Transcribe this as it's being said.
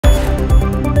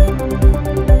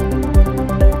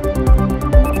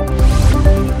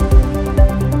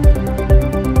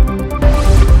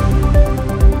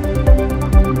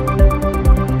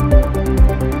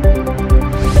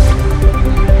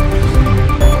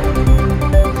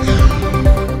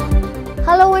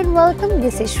welcome.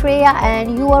 This is Shreya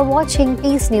and you are watching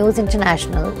Peace News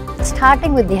International.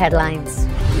 Starting with the headlines.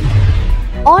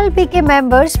 All PK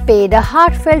members paid a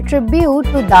heartfelt tribute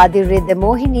to Dadi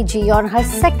Mohini ji on her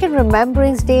second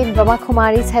Remembrance Day in Brahma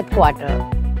Kumaris headquarters.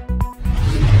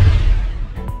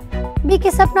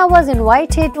 BK Sapna was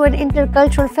invited to an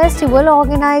intercultural festival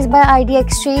organized by Idea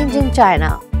Exchange in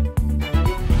China.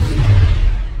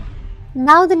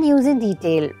 Now the news in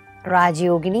detail.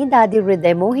 Rajyogini Dadi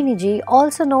Mohini ji,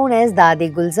 also known as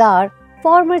Dadi Gulzar,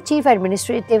 former chief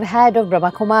administrative head of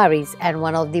Brahma Kumaris and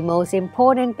one of the most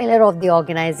important pillars of the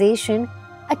organization,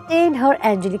 attained her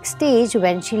angelic stage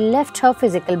when she left her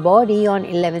physical body on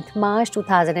 11th March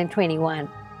 2021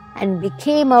 and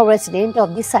became a resident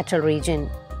of the subtle region.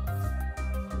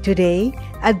 Today,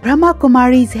 at Brahma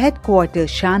Kumaris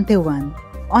headquarters Shantivan,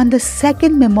 on the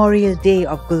second memorial day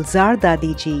of Gulzar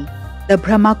Dadi ji, the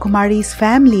Brahma Kumaris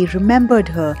family remembered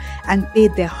her and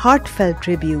paid their heartfelt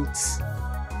tributes.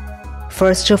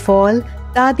 First of all,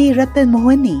 Dadi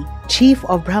Mohini, chief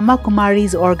of Brahma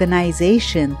Kumaris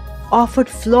organization, offered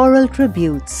floral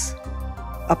tributes.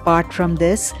 Apart from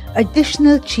this,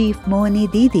 additional Chief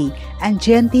Mohini Didi and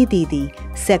Jayanti Didi,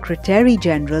 Secretary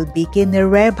General BK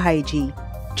Nirvair Bhai ji,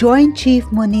 Joint Chief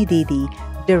Mohini Didi,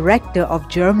 Director of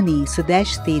Germany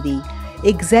Sudesh Didi,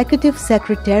 Executive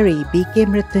Secretary BK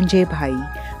Mrityunjay Bhai,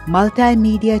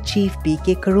 Multimedia Chief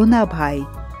BK Karuna Bhai,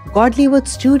 Godlywood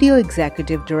Studio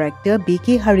Executive Director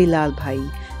BK Harilal Bhai,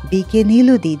 BK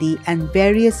Neelu Didi and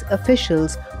various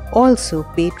officials also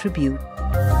paid tribute.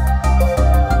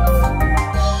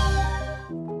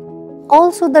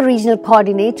 Also, the regional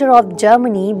coordinator of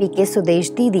Germany, BK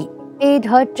Sudesh Didi, paid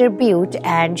her tribute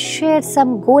and shared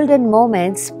some golden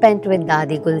moments spent with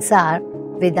Dadi Gulzar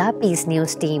with our Peace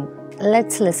News team.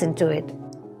 Let's listen to it.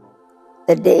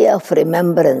 The day of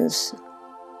remembrance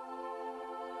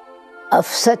of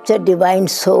such a divine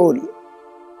soul.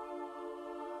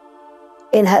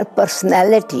 In her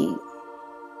personality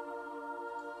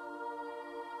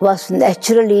was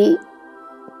naturally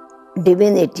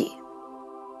divinity.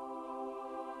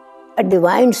 A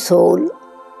divine soul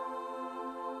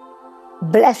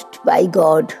blessed by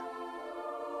God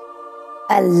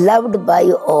and loved by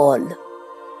all.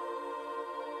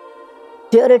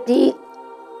 Purity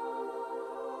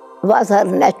was her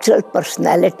natural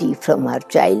personality from her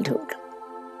childhood.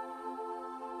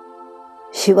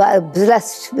 She was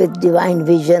blessed with divine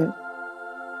vision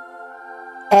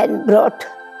and brought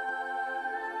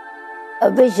a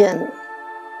vision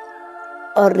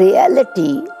or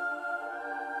reality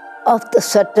of the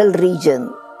subtle region,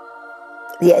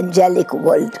 the angelic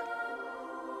world.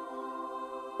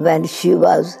 When she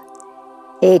was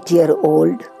 8 years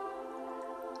old,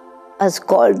 was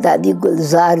called Dadi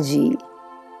Gulzar ji,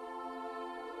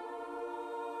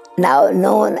 now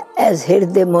known as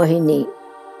Mohini,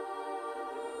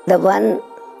 the one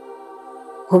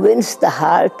who wins the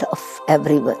heart of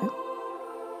everyone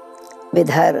with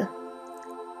her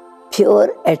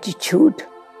pure attitude,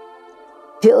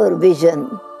 pure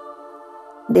vision,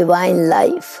 divine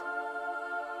life.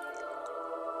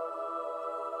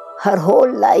 Her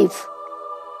whole life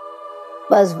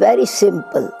was very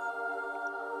simple,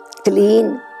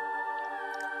 clean,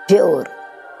 pure.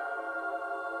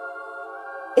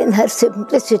 In her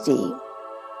simplicity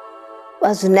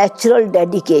was natural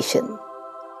dedication.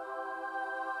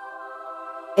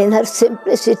 In her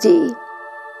simplicity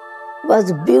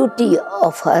was beauty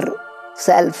of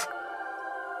herself,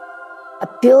 a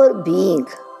pure being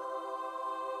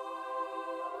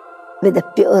with a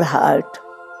pure heart,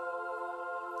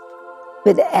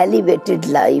 with elevated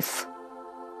life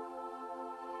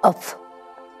of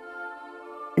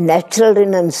natural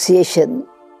renunciation,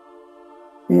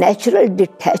 natural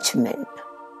detachment,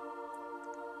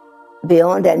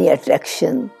 beyond any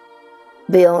attraction,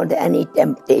 beyond any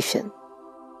temptation.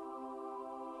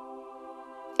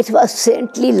 It was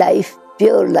saintly life,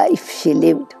 pure life she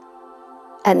lived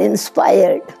and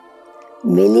inspired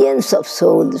millions of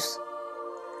souls.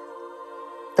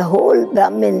 The whole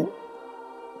Brahmin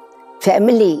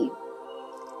family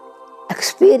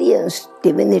experienced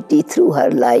divinity through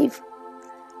her life,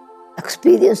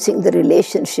 experiencing the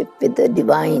relationship with the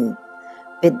divine,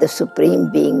 with the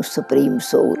Supreme Being, Supreme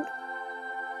Soul.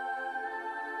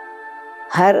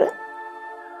 Her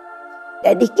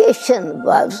dedication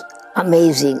was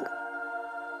amazing.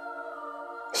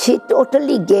 She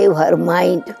totally gave her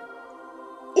mind,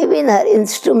 even her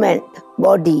instrument,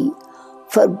 body,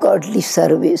 for godly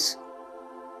service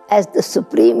as the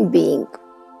Supreme Being.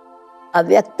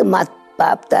 Avyakt Mat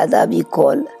Bap Dada we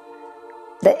call,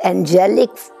 the angelic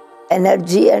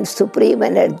energy and supreme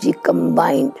energy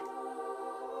combined,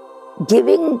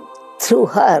 giving through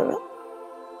her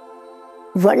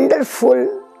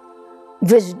wonderful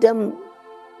wisdom,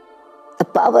 a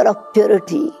power of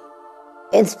purity,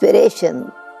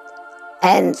 inspiration,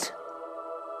 and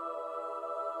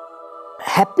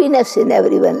happiness in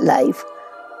everyone's life,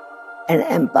 and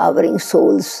empowering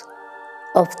souls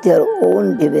of their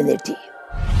own divinity.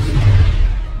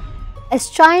 As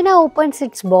China opens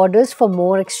its borders for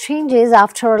more exchanges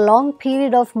after a long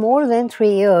period of more than 3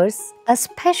 years, a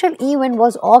special event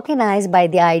was organized by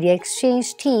the Idea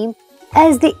Exchange team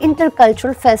as the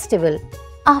Intercultural Festival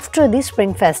after the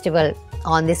Spring Festival.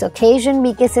 On this occasion,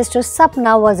 BK sister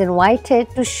Sapna was invited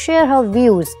to share her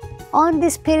views on the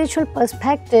spiritual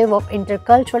perspective of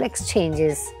intercultural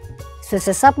exchanges.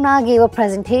 Sister Sapna gave a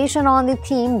presentation on the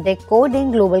theme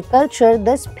Decoding Global Culture,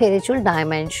 the Spiritual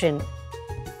Dimension.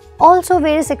 Also,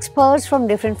 various experts from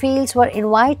different fields were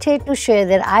invited to share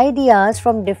their ideas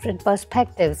from different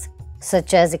perspectives,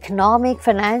 such as economic,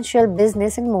 financial,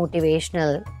 business, and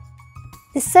motivational.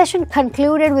 This session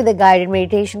concluded with a guided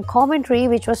meditation commentary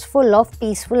which was full of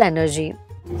peaceful energy.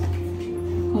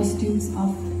 Costumes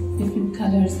of different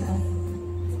colors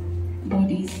of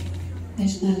bodies,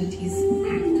 nationalities,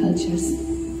 cultures.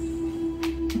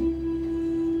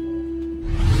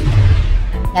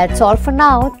 That's all for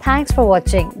now. Thanks for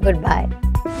watching. Goodbye.